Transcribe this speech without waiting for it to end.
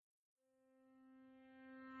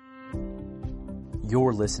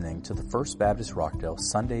You're listening to the First Baptist Rockdale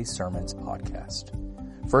Sunday Sermons podcast.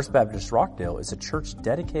 First Baptist Rockdale is a church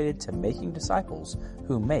dedicated to making disciples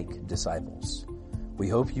who make disciples. We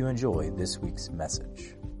hope you enjoy this week's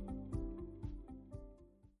message.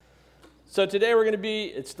 So today we're going to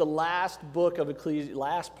it's the last part of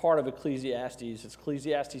Ecclesiastes. It's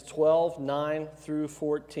Ecclesiastes 12, 9 through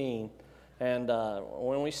 14. And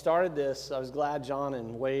when we started this, I was glad John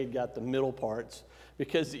and Wade got the middle parts,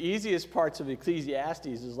 because the easiest parts of Ecclesiastes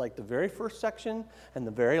is like the very first section and the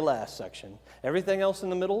very last section. Everything else in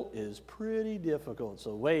the middle is pretty difficult.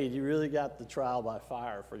 So Wade, you really got the trial by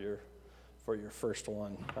fire for your first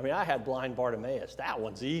one. I mean, I had blind Bartimaeus. That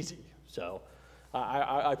one's easy. So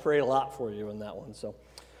I prayed a lot for you in that one. So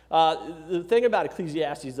the thing about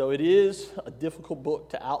Ecclesiastes, though, it is a difficult book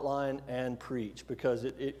to outline and preach because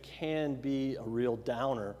it can be a real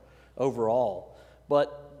downer overall.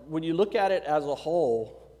 But when you look at it as a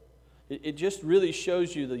whole, it just really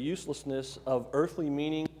shows you the uselessness of earthly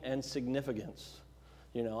meaning and significance.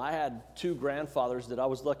 You know, I had two grandfathers that I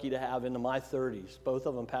was lucky to have into my 30s. Both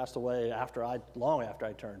of them passed away long after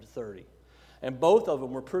I turned 30. And both of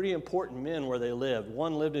them were pretty important men where they lived.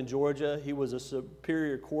 One lived in Georgia. He was a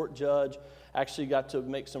Superior Court judge, actually got to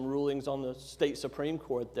make some rulings on the state Supreme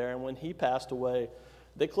Court there. And when he passed away,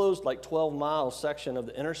 they closed like 12-mile section of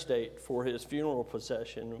the interstate for his funeral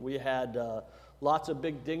procession. We had lots of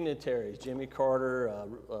big dignitaries, Jimmy Carter,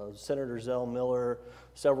 Senator Zell Miller,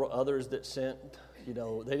 several others that sent, they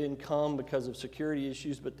didn't come because of security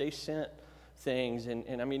issues, but they sent things.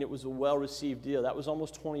 And I mean, it was a well-received deal. That was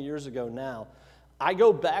almost 20 years ago now. I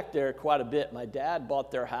go back there quite a bit. My dad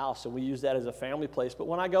bought their house, and we use that as a family place. But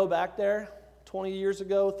when I go back there 20 years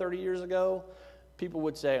ago, 30 years ago, people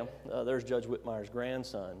would say, there's Judge Whitmire's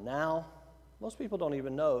grandson. Now, most people don't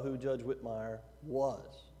even know who Judge Whitmire was.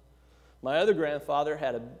 My other grandfather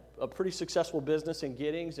had a pretty successful business in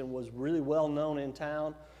Giddings and was really well known in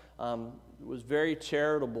town. Was very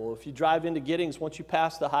charitable. If you drive into Giddings, once you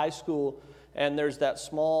pass the high school, and there's that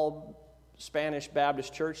small Spanish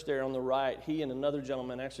Baptist church there on the right, he and another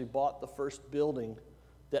gentleman actually bought the first building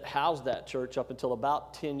that housed that church up until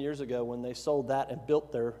about 10 years ago when they sold that and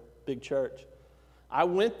built their big church. I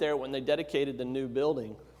went there when they dedicated the new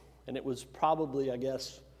building, and it was probably, I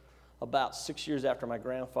guess, about 6 years after my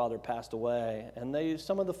grandfather passed away. And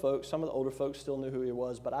some of the older folks still knew who he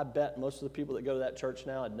was, but I bet most of the people that go to that church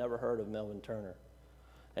now had never heard of Melvin Turner.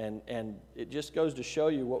 And it just goes to show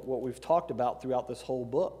you what we've talked about throughout this whole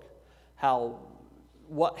book,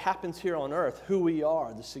 what happens here on earth, who we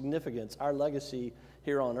are, the significance, our legacy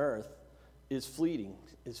here on earth is fleeting,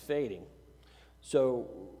 is fading. So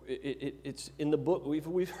it's in the book.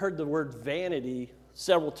 We've heard the word vanity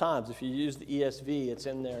several times. If you use the ESV, it's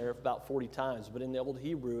in there about 40 times. But in the old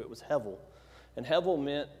Hebrew, it was hevel. And hevel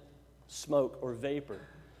meant smoke or vapor.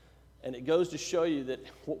 And it goes to show you that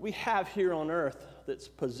what we have here on earth, that's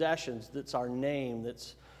possessions, that's our name,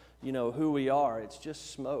 that's, who we are, it's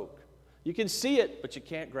just smoke. You can see it, but you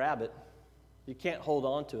can't grab it. You can't hold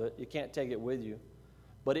on to it. You can't take it with you.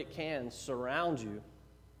 But it can surround you,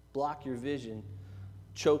 block your vision,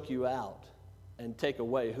 choke you out, and take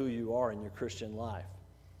away who you are in your Christian life.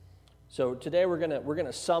 So today we're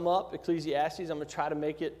gonna sum up Ecclesiastes. I'm gonna try to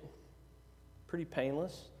make it pretty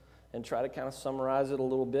painless and try to kind of summarize it a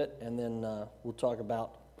little bit, and then we'll talk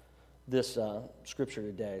about this scripture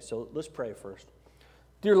today. So let's pray first.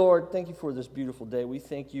 Dear Lord, thank you for this beautiful day. We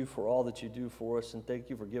thank you for all that you do for us, and thank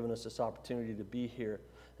you for giving us this opportunity to be here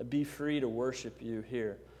and be free to worship you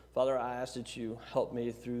here. Father, I ask that you help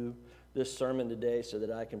me through this sermon today so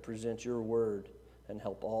that I can present your word and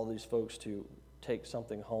help all these folks to take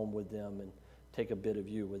something home with them and take a bit of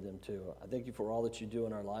you with them too. I thank you for all that you do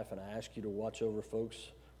in our life, and I ask you to watch over folks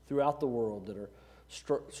throughout the world that are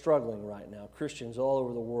struggling right now, Christians all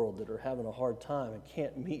over the world that are having a hard time and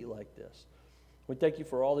can't meet like this. We thank you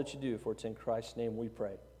for all that you do, for it's in Christ's name we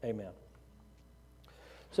pray. Amen.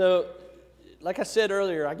 So, like I said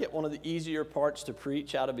earlier, I get one of the easier parts to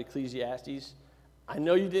preach out of Ecclesiastes. I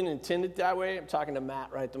know you didn't intend it that way. I'm talking to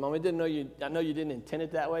Matt right at the moment. I know you didn't intend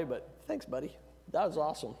it that way, but thanks, buddy. That was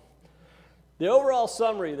awesome. The overall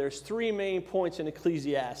summary, there's three main points in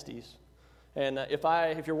Ecclesiastes. And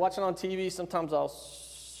if you're watching on TV, sometimes I'll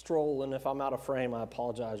stroll, and if I'm out of frame, I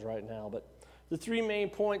apologize right now. But the three main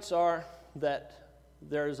points are that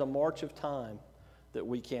there is a march of time that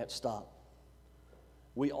we can't stop.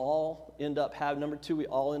 We all end up having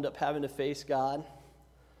to face God.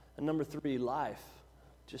 And number three, life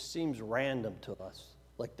just seems random to us,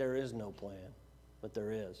 like there is no plan, but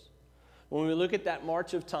there is. When we look at that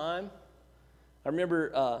march of time, I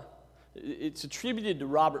remember It's attributed to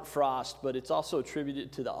Robert Frost, but it's also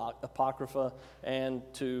attributed to the Apocrypha and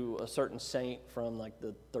to a certain saint from like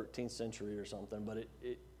the 13th century or something. But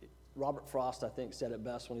Robert Frost, I think, said it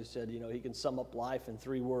best when he said, he can sum up life in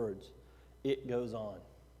 3 words. It goes on.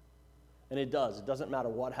 And it does. It doesn't matter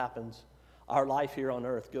what happens. Our life here on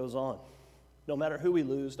earth goes on. No matter who we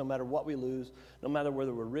lose, no matter what we lose, no matter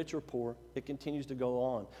whether we're rich or poor, it continues to go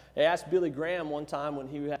on. I asked Billy Graham one time when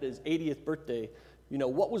he had his 80th birthday,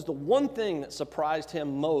 what was the one thing that surprised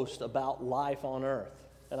him most about life on earth?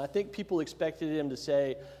 And I think people expected him to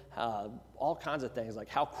say all kinds of things, like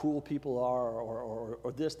how cruel people are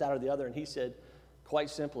or this, that, or the other. And he said, quite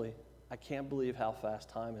simply, I can't believe how fast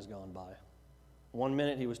time has gone by. One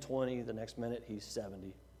minute he was 20, the next minute he's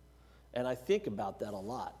 70. And I think about that a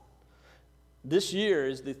lot. This year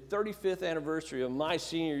is the 35th anniversary of my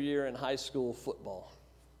senior year in high school football.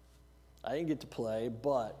 I didn't get to play,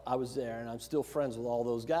 but I was there, and I'm still friends with all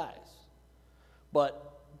those guys.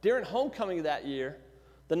 But during homecoming of that year,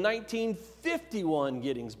 the 1951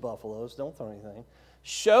 Giddings Buffaloes, don't throw anything,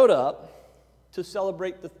 showed up to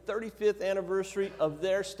celebrate the 35th anniversary of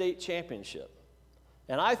their state championship.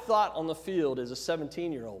 And I thought on the field as a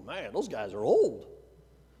 17-year-old, man, those guys are old.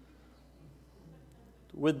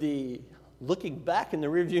 With the looking back in the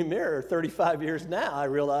rearview mirror 35 years now, I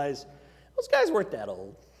realize those guys weren't that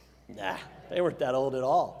old. Nah, they weren't that old at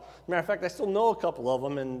all. Matter of fact, I still know a couple of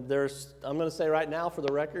them, and I'm going to say right now for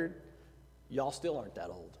the record, y'all still aren't that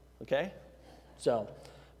old, okay?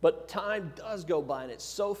 But time does go by, and it's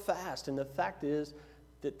so fast, and the fact is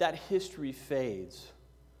that history fades,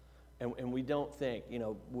 and we don't think,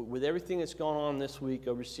 with everything that's gone on this week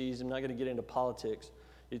overseas, I'm not going to get into politics,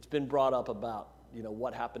 it's been brought up about,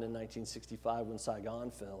 what happened in 1965 when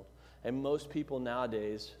Saigon fell, and most people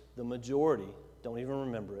nowadays, the majority, don't even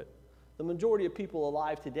remember it. The majority of people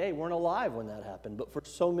alive today weren't alive when that happened, but for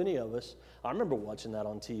so many of us, I remember watching that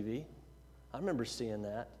on TV. I remember seeing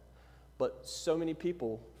that, but so many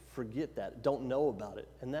people forget that, don't know about it,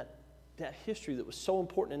 and that history that was so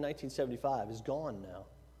important in 1975 is gone now.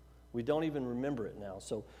 We don't even remember it now.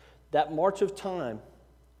 So that march of time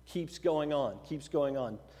keeps going on,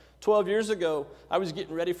 12 years ago, I was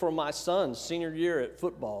getting ready for my son's senior year at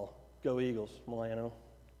football. Go Eagles, Milano.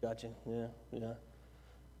 Got you. Yeah.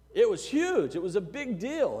 It was huge. It was a big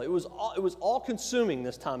deal. It was all consuming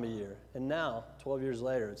this time of year. And now, 12 years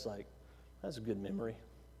later, it's like, that's a good memory.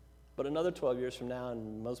 But another 12 years from now,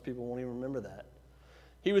 and most people won't even remember that.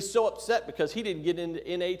 He was so upset because he didn't get into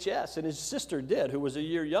NHS, and his sister did, who was a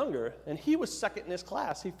year younger, and he was second in his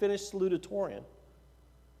class. He finished salutatorian.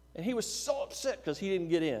 And he was so upset because he didn't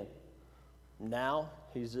get in. Now,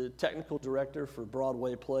 he's a technical director for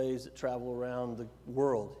Broadway plays that travel around the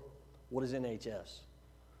world. What is NHS?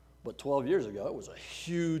 But 12 years ago, it was a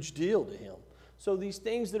huge deal to him. So these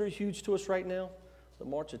things that are huge to us right now, the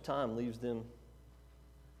march of time leaves them,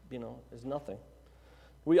 as nothing.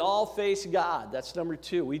 We all face God. That's number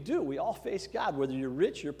 2. We do. We all face God. Whether you're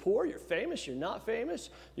rich, you're poor, you're famous, you're not famous,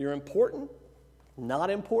 you're important, not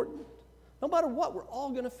important. No matter what, we're all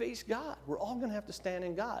going to face God. We're all going to have to stand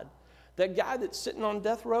in God. That guy that's sitting on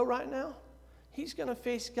death row right now, he's going to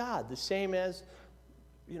face God the same as,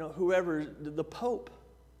 whoever, the Pope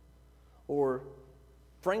or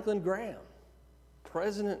Franklin Graham,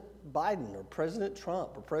 President Biden or President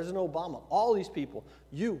Trump or President Obama, all these people,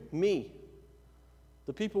 you, me,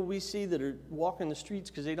 the people we see that are walking the streets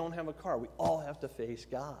because they don't have a car, we all have to face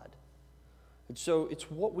God. And so it's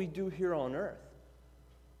what we do here on earth,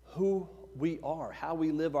 who we are, how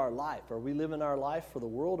we live our life. Are we living our life for the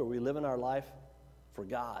world, or are we living our life for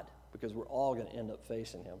God? Because we're all going to end up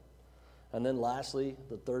facing Him. And then lastly,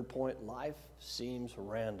 the third point, life seems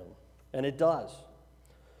random. And it does.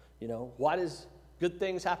 Why does good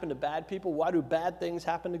things happen to bad people? Why do bad things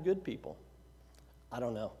happen to good people? I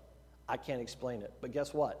don't know. I can't explain it. But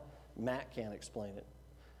guess what? Matt can't explain it.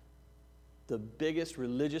 The biggest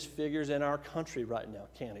religious figures in our country right now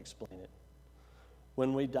can't explain it.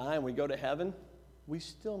 When we die and we go to heaven, we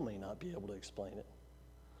still may not be able to explain it.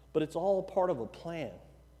 But it's all part of a plan.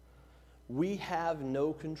 We have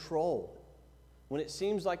no control. When it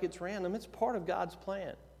seems like it's random, it's part of God's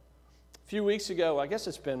plan. A few weeks ago, I guess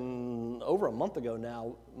it's been over a month ago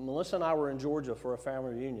now, Melissa and I were in Georgia for a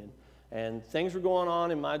family reunion. And things were going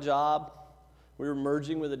on in my job. We were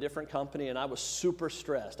merging with a different company, and I was super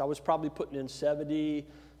stressed. I was probably putting in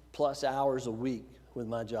 70-plus hours a week with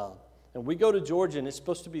my job. And we go to Georgia, and it's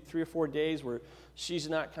supposed to be 3 or 4 days where she's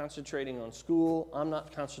not concentrating on school, I'm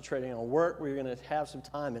not concentrating on work. We were going to have some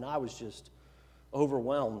time, and I was just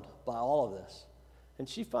overwhelmed by all of this. And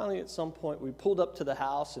she finally, at some point, we pulled up to the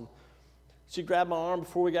house, and she grabbed my arm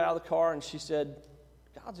before we got out of the car, and she said,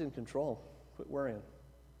 God's in control. Quit worrying.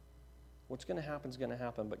 What's going to happen is going to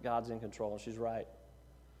happen, but God's in control, and she's right.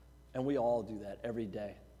 And we all do that every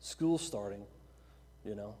day. School's starting,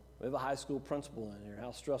 We have a high school principal in here.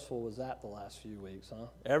 How stressful was that the last few weeks, huh?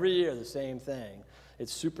 Every year, the same thing.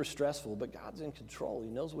 It's super stressful, but God's in control. He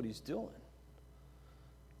knows what he's doing.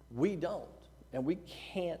 We don't, and we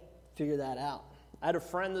can't figure that out. I had a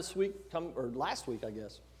friend last week, I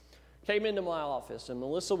guess, came into my office, and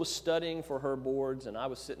Melissa was studying for her boards, and I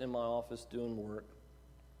was sitting in my office doing work.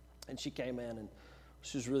 And she came in, and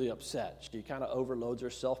she was really upset. She kind of overloads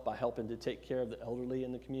herself by helping to take care of the elderly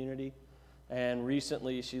in the community. And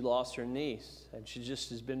recently, she lost her niece, and she just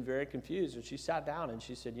has been very confused. And she sat down, and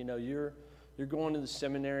she said, you're going to the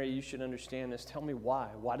seminary. You should understand this. Tell me why.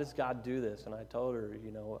 Why does God do this? And I told her,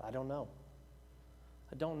 I don't know.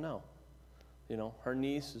 I don't know. Her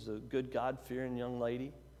niece is a good, God-fearing young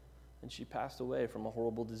lady, and she passed away from a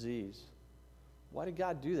horrible disease. Why did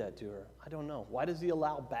God do that to her? I don't know. Why does he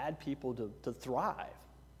allow bad people to thrive?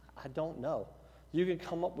 I don't know. You can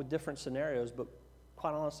come up with different scenarios, but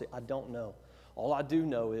quite honestly, I don't know. All I do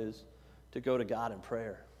know is to go to God in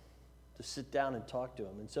prayer, to sit down and talk to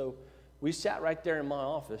him. And so we sat right there in my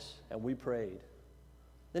office, and we prayed.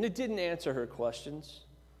 And it didn't answer her questions.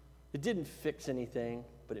 It didn't fix anything,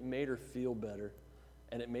 but it made her feel better,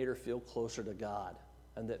 and it made her feel closer to God,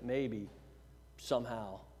 and that maybe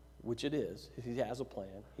somehow, which it is, if he has a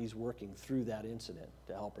plan, he's working through that incident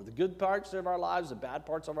to help her. The good parts of our lives, the bad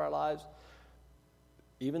parts of our lives,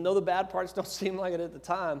 even though the bad parts don't seem like it at the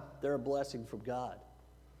time, they're a blessing from God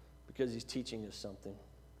because he's teaching us something.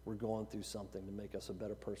 We're going through something to make us a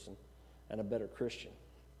better person and a better Christian.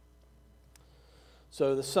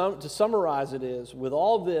 So to summarize it is, with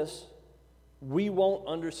all this, we won't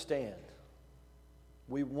understand.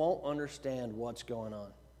 We won't understand what's going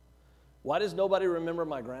on. Why does nobody remember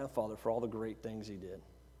my grandfather for all the great things he did?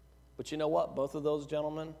 But you know what? Both of those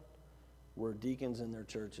gentlemen were deacons in their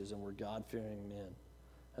churches and were God-fearing men.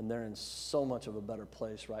 And they're in so much of a better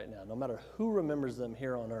place right now. No matter who remembers them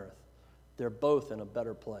here on earth, they're both in a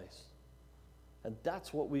better place. And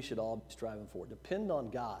that's what we should all be striving for. Depend on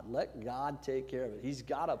God. Let God take care of it. He's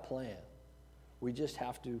got a plan. We just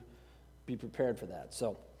have to be prepared for that.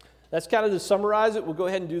 So that's kind of to summarize it. We'll go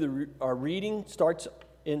ahead and do our reading. Starts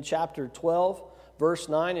in chapter 12, verse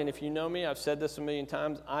 9. And if you know me, I've said this a million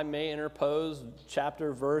times, I may interpose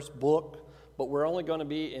chapter, verse, book, but we're only going to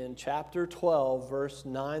be in chapter 12, verse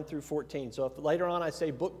 9 through 14. So if later on I say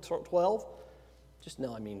book 12, just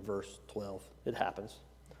know I mean verse 12. It happens.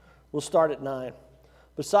 We'll start at 9.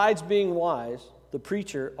 Besides being wise, the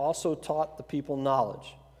preacher also taught the people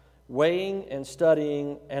knowledge, weighing and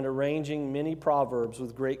studying and arranging many proverbs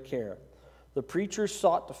with great care. The preacher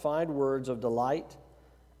sought to find words of delight,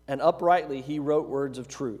 and uprightly he wrote words of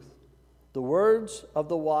truth. The words of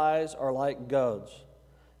the wise are like goads,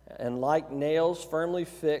 and like nails firmly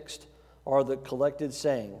fixed are the collected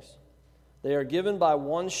sayings. They are given by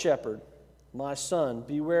one shepherd. My son,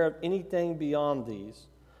 beware of anything beyond these.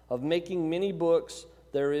 Of making many books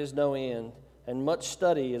there is no end, and much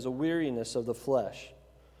study is a weariness of the flesh.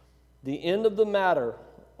 The end of the matter,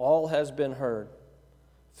 all has been heard.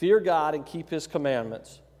 Fear God and keep his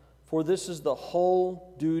commandments, for this is the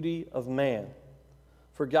whole duty of man.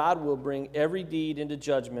 For God will bring every deed into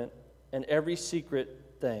judgment and every secret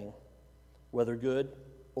thing, whether good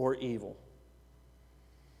or evil.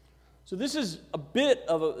 So this is a bit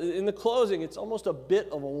of in the closing, it's almost a bit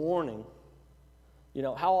of a warning.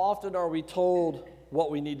 How often are we told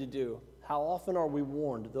what we need to do? How often are we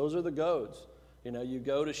warned? Those are the goads. You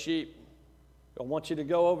go to sheep. I want you to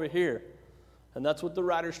go over here. And that's what the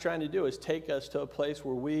writer's trying to do, is take us to a place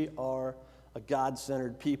where we are a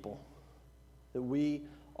God-centered people. That we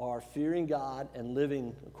are fearing God and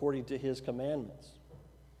living according to his commandments.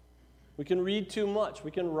 We can read too much.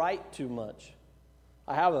 We can write too much.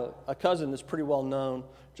 I have a cousin that's pretty well known.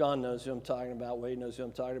 John knows who I'm talking about. Wade knows who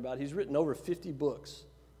I'm talking about. He's written over 50 books.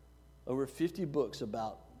 Over 50 books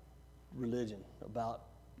about religion, about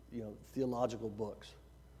theological books.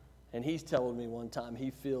 And he's telling me one time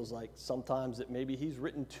he feels like sometimes that maybe he's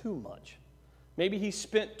written too much. Maybe he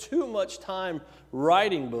spent too much time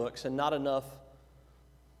writing books and not enough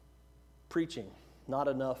preaching, not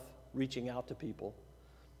enough reaching out to people.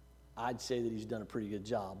 I'd say that he's done a pretty good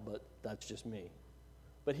job, but that's just me.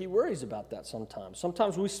 But he worries about that sometimes.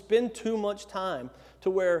 Sometimes we spend too much time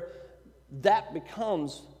to where that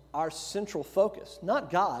becomes our central focus.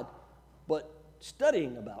 Not God, but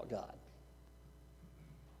studying about God.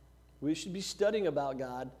 We should be studying about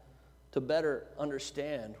God to better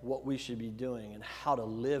understand what we should be doing and how to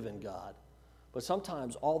live in God. But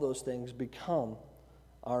sometimes all those things become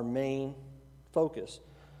our main Focus.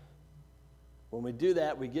 When we do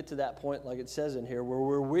that, we get to that point, like it says in here, where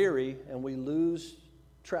we're weary and we lose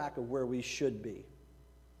track of where we should be.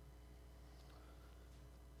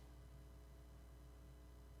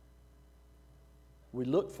 We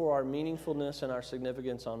look for our meaningfulness and our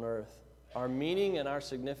significance on earth. Our meaning and our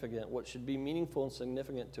significance, what should be meaningful and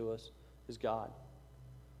significant to us, is God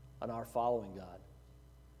and our following God.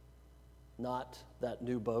 Not that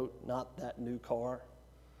new boat, not that new car,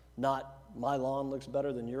 not my lawn looks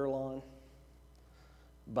better than your lawn.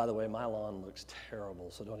 By the way, my lawn looks terrible,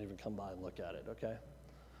 so don't even come by and look at it, okay?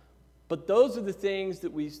 But those are the things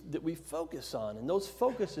that we focus on, and those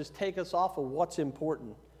focuses take us off of what's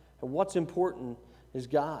important. And what's important is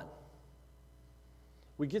God.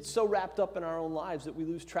 We get so wrapped up in our own lives that we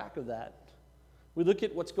lose track of that. We look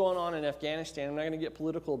at what's going on in Afghanistan. I'm not going to get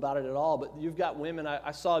political about it at all, but you've got women.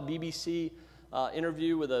 I saw a BBC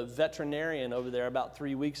interview with a veterinarian over there about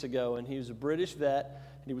 3 weeks ago, and he was a British vet,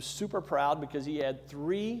 and he was super proud because he had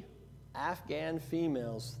 3 Afghan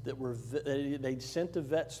females that they'd sent to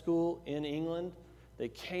vet school in England. They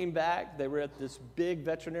came back. They were at this big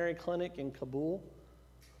veterinary clinic in Kabul.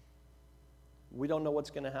 We don't know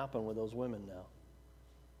what's going to happen with those women now.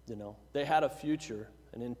 You know, they had a future,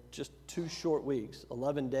 and in just 2 short weeks,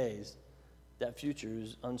 11 days, that future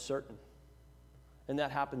is uncertain. And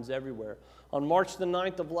that happens everywhere. On March the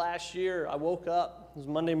 9th of last year, I woke up. It was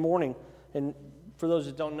Monday morning, and for those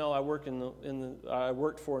that don't know, I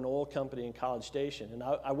worked for an oil company in College Station, and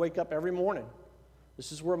I wake up every morning.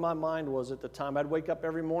 This is where my mind was at the time. I'd wake up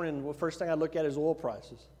every morning, and the first thing I'd look at is oil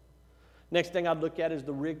prices. Next thing I'd look at is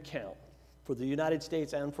the rig count for the United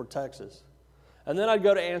States and for Texas. And then I'd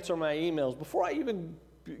go to answer my emails. Before I even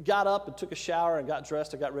got up and took a shower and got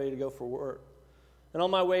dressed, I got ready to go for work. And on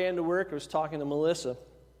my way into work, I was talking to Melissa,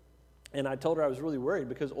 and I told her I was really worried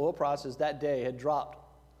because oil prices that day had dropped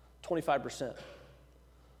 25%.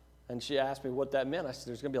 And she asked me what that meant. I said,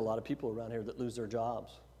 there's going to be a lot of people around here that lose their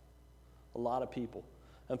jobs. A lot of people.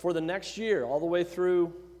 And for the next year, all the way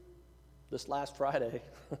through this last Friday,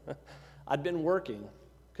 I'd been working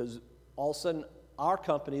because all of a sudden, our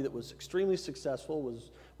company that was extremely successful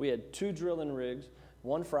we had 2 drilling rigs,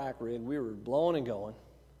 1 frac rig. We were blowing and going.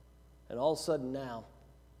 And all of a sudden now,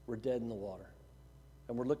 we're dead in the water.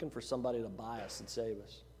 And we're looking for somebody to buy us and save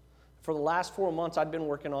us. For the last 4 months, I'd been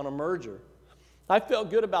working on a merger. I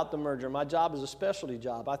felt good about the merger. My job is a specialty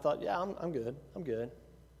job. I thought, yeah, I'm good.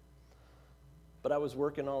 But I was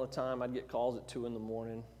working all the time. I'd get calls at 2 in the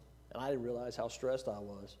morning, and I didn't realize how stressed I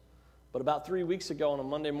was. But about 3 weeks ago on a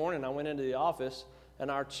Monday morning, I went into the office,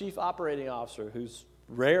 and our chief operating officer, who's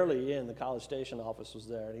rarely in the College Station office, was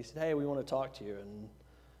there. And he said, hey, we want to talk to you. And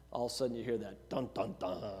all of a sudden you hear that dun, dun,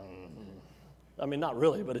 dun. I mean, not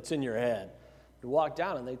really, but it's in your head. You walk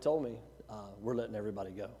down, and they told me, we're letting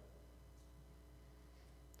everybody go.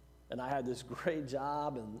 And I had this great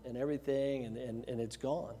job and everything, and it's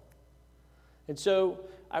gone. And so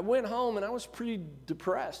I went home, and I was pretty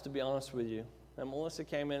depressed, to be honest with you. And Melissa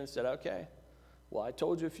came in and said, okay, well, I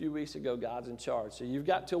told you a few weeks ago God's in charge. So you've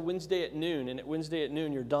got till Wednesday at noon, and at Wednesday at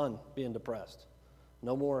noon, you're done being depressed.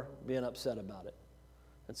 No more being upset about it.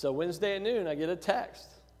 And so Wednesday at noon, I get a text,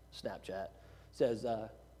 Snapchat, says,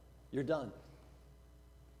 you're done.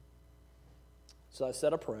 So I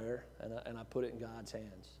said a prayer, and I put it in God's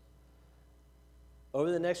hands. Over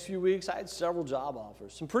the next few weeks, I had several job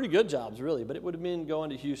offers, some pretty good jobs, really, but it would have been going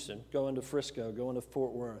to Houston, going to Frisco, going to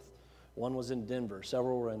Fort Worth. One was in Denver,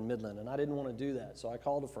 several were in Midland, and I didn't want to do that. So I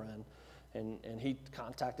called a friend, and he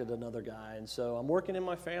contacted another guy. And so I'm working in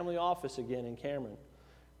my family office again in Cameron.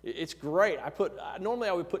 It's great. Normally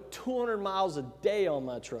I would put 200 miles a day on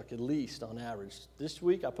my truck, at least, on average. This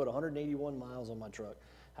week I put 181 miles on my truck.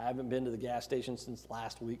 I haven't been to the gas station since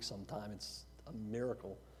last week sometime. It's a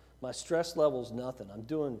miracle. My stress level's nothing. I'm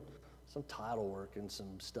doing some title work and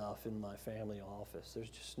some stuff in my family office. There's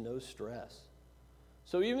just no stress.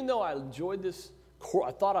 So even though I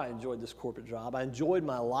thought I enjoyed this corporate job, I enjoyed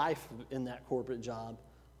my life in that corporate job,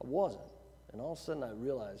 I wasn't. And all of a sudden I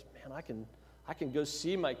realized, man, I can go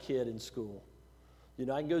see my kid in school. You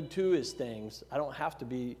know, I can go do his things. I don't have to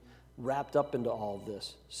be wrapped up into all of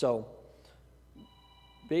this. So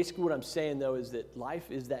basically what I'm saying, though, is that life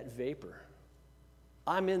is that vapor.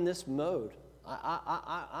 I'm in this mode.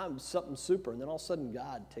 I'm something super, and then all of a sudden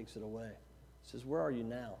God takes it away. He says, where are you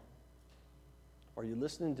now? Are you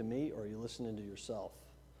listening to me, or are you listening to yourself?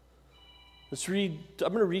 I'm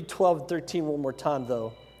going to read 12 and 13 one more time,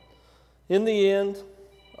 though. In the end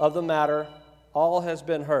of the matter, all has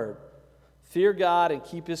been heard. Fear God and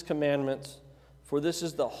keep his commandments, for this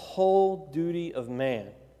is the whole duty of man.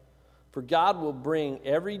 For God will bring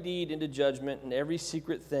every deed into judgment and every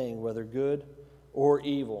secret thing, whether good or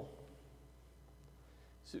evil.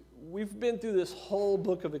 So we've been through this whole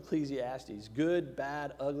book of Ecclesiastes, good,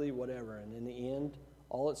 bad, ugly, whatever, and in the end,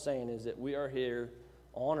 all it's saying is that we are here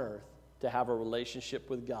on earth to have a relationship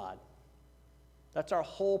with God. That's our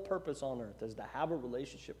whole purpose on earth, is to have a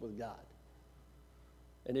relationship with God.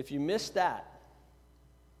 And if you miss that,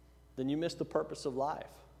 then you miss the purpose of life.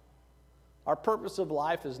 Our purpose of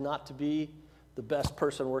life is not to be the best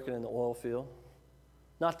person working in the oil field,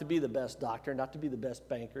 not to be the best doctor, not to be the best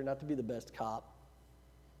banker, not to be the best cop,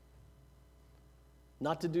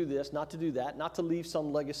 not to do this, not to do that, not to leave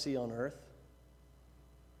some legacy on earth,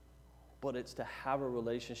 but it's to have a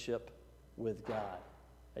relationship with God.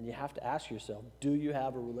 And you have to ask yourself, do you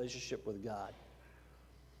have a relationship with God?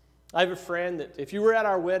 I have a friend that, if you were at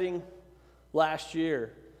our wedding last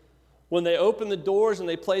year, when they opened the doors and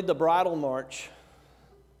they played the bridal march,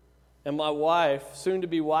 and my wife,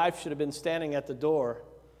 soon-to-be wife, should have been standing at the door,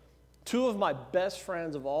 two of my best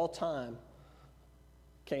friends of all time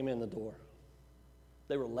came in the door.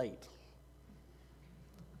 They were late.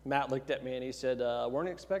 Matt looked at me and he said, weren't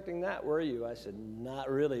expecting that, were you? I said, not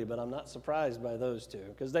really, but I'm not surprised by those two,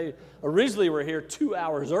 because they originally were here 2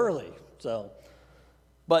 hours early.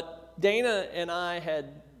 But Dana and I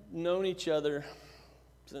had known each other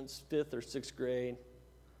since 5th or 6th grade.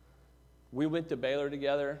 We went to Baylor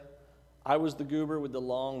together. I was the goober with the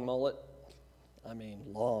long mullet. I mean,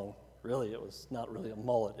 long. Really, it was not really a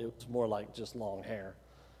mullet. It was more like just long hair.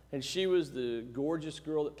 And she was the gorgeous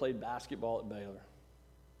girl that played basketball at Baylor.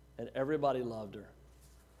 And everybody loved her.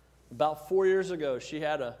 About 4 years ago, she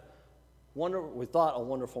had we thought a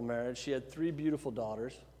wonderful marriage. She had 3 beautiful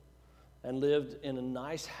daughters and lived in a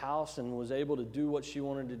nice house and was able to do what she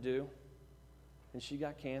wanted to do. And she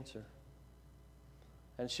got cancer.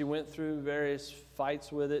 And she went through various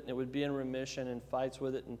fights with it, and it would be in remission, and fights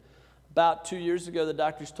with it. And about 2 years ago, the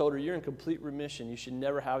doctors told her, you're in complete remission. You should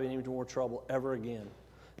never have any more trouble ever again.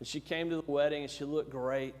 And she came to the wedding, and she looked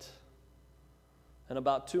great. And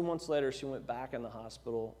about 2 months later, she went back in the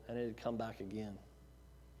hospital, and it had come back again.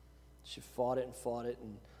 She fought it and fought it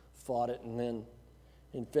and fought it. And then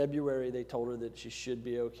in February, they told her that she should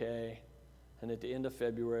be okay. And at the end of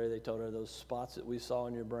February, they told her, those spots that we saw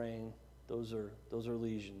in your brain, those are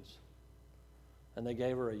lesions. And they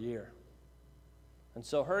gave her a year. And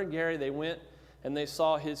so her and Gary, they went and they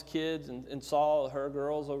saw his kids and saw her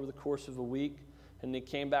girls over the course of a week. And they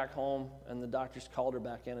came back home, and the doctors called her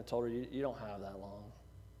back in and told her, you don't have that long.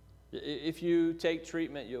 If you take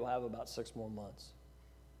treatment, you'll have about 6 more months.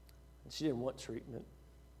 And she didn't want treatment.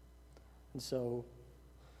 And so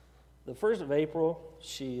the 1st of April,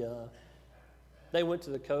 they went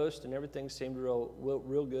to the coast, and everything seemed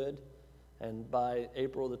real good. And by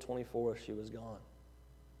April the 24th, she was gone.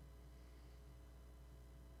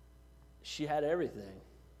 She had everything.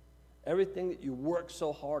 Everything that you work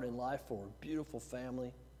so hard in life for, beautiful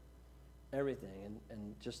family, everything.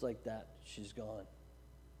 And just like that, she's gone.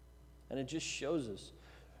 And it just shows us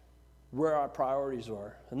where our priorities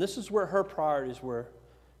are. And this is where her priorities were,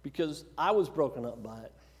 because I was broken up by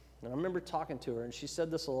it. And I remember talking to her, and she said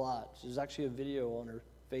this a lot. There's actually a video on her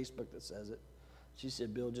Facebook that says it. She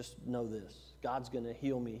said, Bill, just know this. God's going to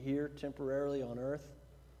heal me here temporarily on earth,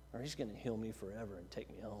 or he's going to heal me forever and take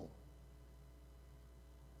me home.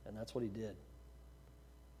 And that's what he did.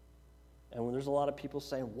 And when there's a lot of people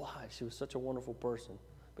saying, why? She was such a wonderful person.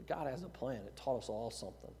 But God has a plan. It taught us all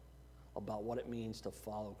something about what it means to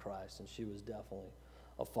follow Christ. And she was definitely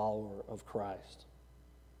a follower of Christ.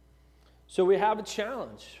 So we have a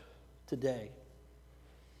challenge today.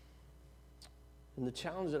 And the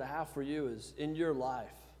challenge that I have for you is, in your life,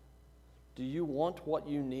 do you want what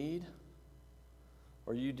you need?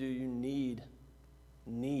 Or do you need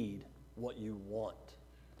what you want?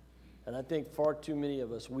 And I think far too many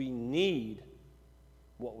of us, we need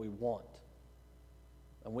what we want.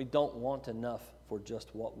 And we don't want enough for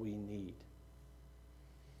just what we need.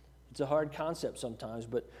 It's a hard concept sometimes,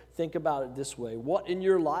 but think about it this way. What in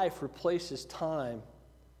your life replaces time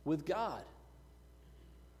with God?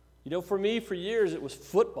 You know, for me, for years, it was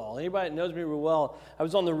football. Anybody that knows me real well, I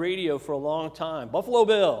was on the radio for a long time. Buffalo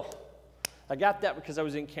Bill. I got that because I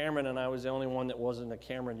was in Cameron, and I was the only one that wasn't a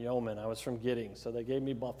Cameron yeoman. I was from Giddings, so they gave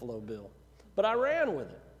me Buffalo Bill. But I ran with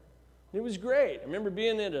it. It was great. I remember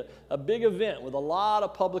being at a big event with a lot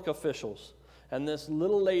of public officials, and this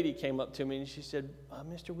little lady came up to me, and she said,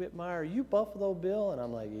 Mr. Whitmire, are you Buffalo Bill? And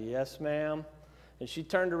I'm like, yes, ma'am. And she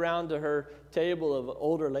turned around to her table of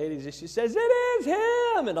older ladies, and she says, it is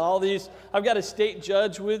him! And all these, I've got a state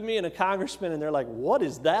judge with me and a congressman, and they're like, what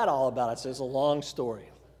is that all about? I said, it's a long story.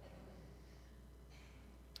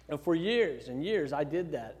 And for years and years, I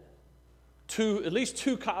did that at least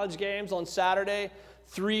 2 college games on Saturday,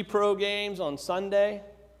 3 pro games on Sunday,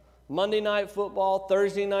 Monday night football,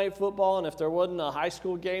 Thursday night football, and if there wasn't a high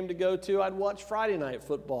school game to go to, I'd watch Friday night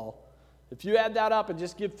football. If you add that up and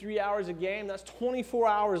just give 3 hours a game, that's 24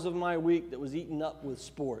 hours of my week that was eaten up with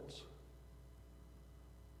sports.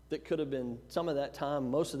 That could have been some of that time,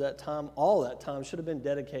 most of that time, all that time should have been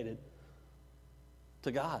dedicated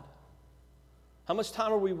to God. How much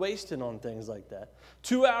time are we wasting on things like that?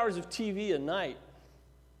 2 hours of TV a night,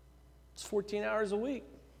 it's 14 hours a week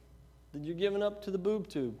that you're giving up to the boob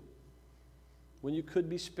tube when you could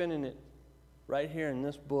be spending it right here in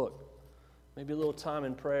this book. Maybe a little time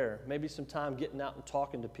in prayer. Maybe some time getting out and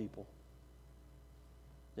talking to people.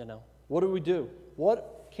 You know, what do we do?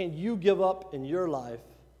 What can you give up in your life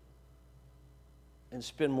and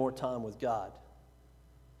spend more time with God?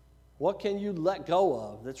 What can you let go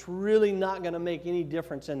of that's really not going to make any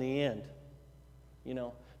difference in the end? You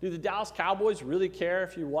know, do the Dallas Cowboys really care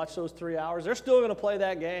if you watch those 3 hours? They're still going to play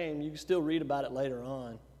that game. You can still read about it later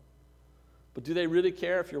on. But do they really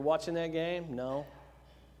care if you're watching that game? No.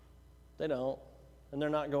 They don't. And they're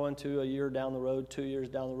not going to a year down the road, 2 years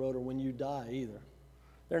down the road, or when you die either.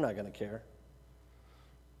 They're not going to care.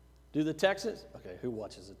 Do the Texans? Okay, who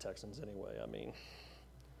watches the Texans anyway? I mean,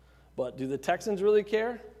 but do the Texans really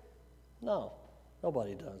care? No,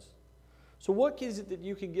 nobody does. So what is it that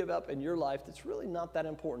you can give up in your life that's really not that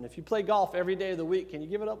important? If you play golf every day of the week, can you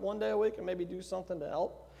give it up one day a week and maybe do something to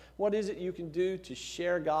help? What is it you can do to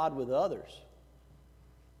share God with others?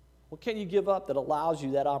 What can you give up that allows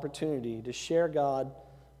you that opportunity to share God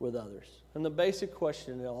with others? And the basic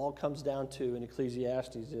question it all comes down to in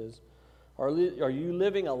Ecclesiastes is, are you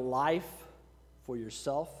living a life for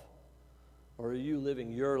yourself, or are you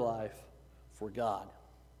living your life for God?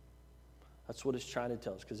 That's what it's trying to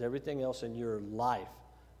tell us, because everything else in your life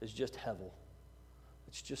is just hevel.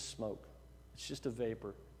 It's just smoke. It's just a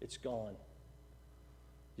vapor. It's gone.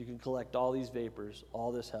 You can collect all these vapors,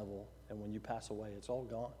 all this hevel, and when you pass away, it's all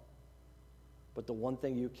gone. But the one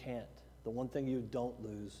thing you can't, the one thing you don't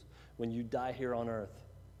lose when you die here on earth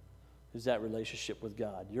is that relationship with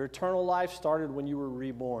God. Your eternal life started when you were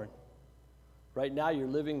reborn. Right now, you're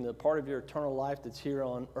living the part of your eternal life that's here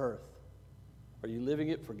on earth. Are you living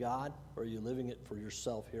it for God, or are you living it for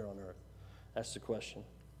yourself here on earth? That's the question.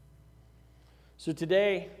 So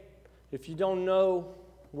today, if you don't know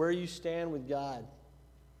where you stand with God,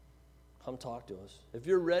 come talk to us. If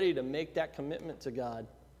you're ready to make that commitment to God,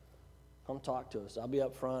 come talk to us. I'll be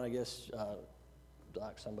up front. I guess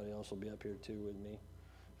Doc, somebody else will be up here too with me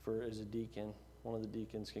as a deacon. One of the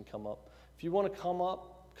deacons can come up. If you want to come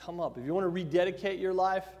up, come up. If you want to rededicate your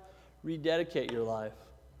life, rededicate your life.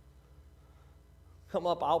 Come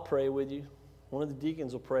up, I'll pray with you. One of the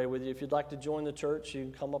deacons will pray with you. If you'd like to join the church, you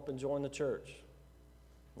can come up and join the church.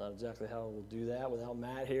 Not exactly how we'll do that without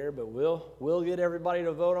Matt here, but we'll get everybody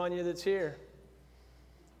to vote on you that's here.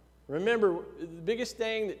 Remember, the biggest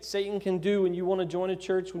thing that Satan can do when you want to join a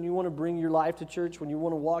church, when you want to bring your life to church, when you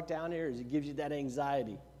want to walk down here, is it gives you that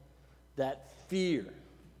anxiety, that fear,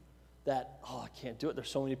 that, I can't do it. There's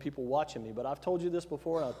so many people watching me. But I've told you this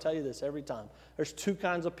before, and I'll tell you this every time. There's 2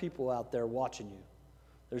 kinds of people out there watching you.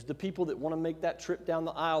 There's the people that want to make that trip down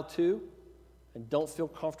the aisle too and don't feel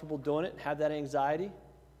comfortable doing it, have that anxiety,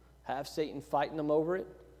 have Satan fighting them over it.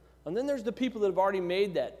 And then there's the people that have already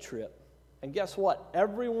made that trip. And guess what?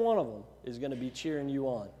 Every one of them is going to be cheering you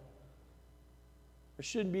on. There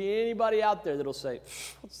shouldn't be anybody out there that'll say,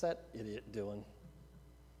 what's that idiot doing?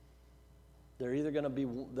 They're either going to be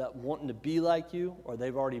that wanting to be like you, or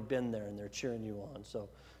they've already been there and they're cheering you on. So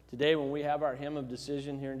today when we have our hymn of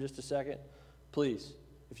decision here in just a second, please,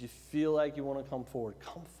 if you feel like you want to come forward,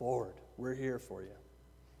 come forward. We're here for you.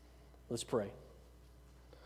 Let's pray.